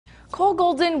Cole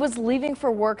Golden was leaving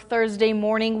for work Thursday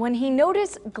morning when he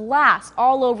noticed glass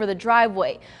all over the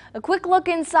driveway. A quick look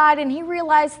inside and he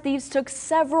realized thieves took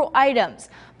several items,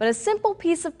 but a simple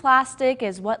piece of plastic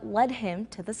is what led him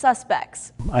to the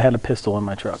suspects. I had a pistol in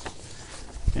my truck,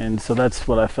 and so that's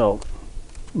what I felt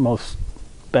most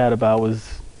bad about,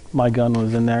 was my gun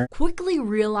was in there. Quickly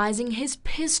realizing his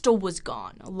pistol was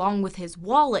gone, along with his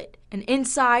wallet, and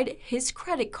inside his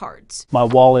credit cards. My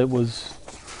wallet was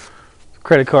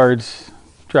credit cards,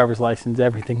 driver's license,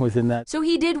 everything was in that. So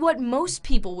he did what most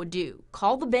people would do,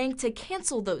 call the bank to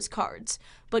cancel those cards,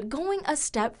 but going a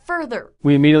step further.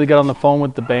 We immediately got on the phone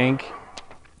with the bank.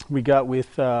 We got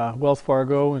with Wells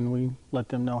Fargo and we let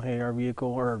them know, hey, our vehicle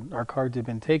or our cards have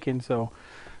been taken. So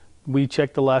we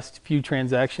checked the last few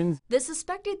transactions. The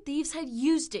suspected thieves had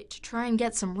used it to try and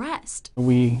get some rest.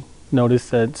 We noticed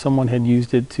that someone had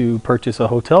used it to purchase a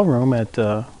hotel room at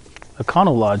a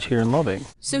Econo Lodge here in Loving.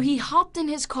 So he hopped in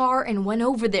his car and went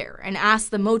over there and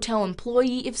asked the motel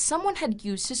employee if someone had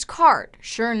used his card.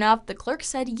 Sure enough, the clerk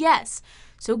said yes.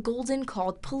 So Golden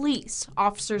called police.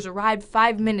 Officers arrived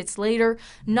 5 minutes later,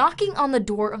 knocking on the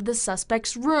door of the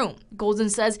suspect's room. Golden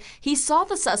says he saw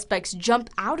the suspects jump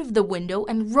out of the window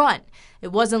and run.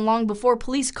 It wasn't long before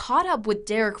police caught up with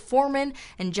Derek Foreman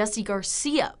and Jesse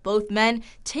Garcia, both men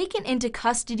taken into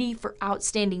custody for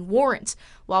outstanding warrants,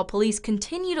 while police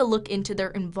continue to look into their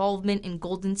involvement in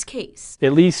Golden's case.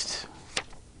 At least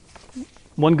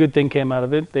one good thing came out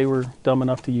of it. They were dumb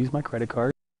enough to use my credit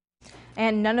card.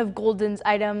 And none of Golden's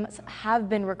items have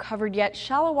been recovered yet.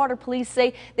 Shallowater police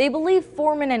say they believe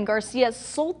Foreman and Garcia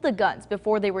sold the guns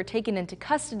before they were taken into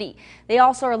custody. They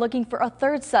also are looking for a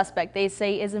third suspect they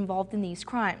say is involved in these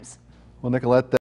crimes. Well, Nicolette,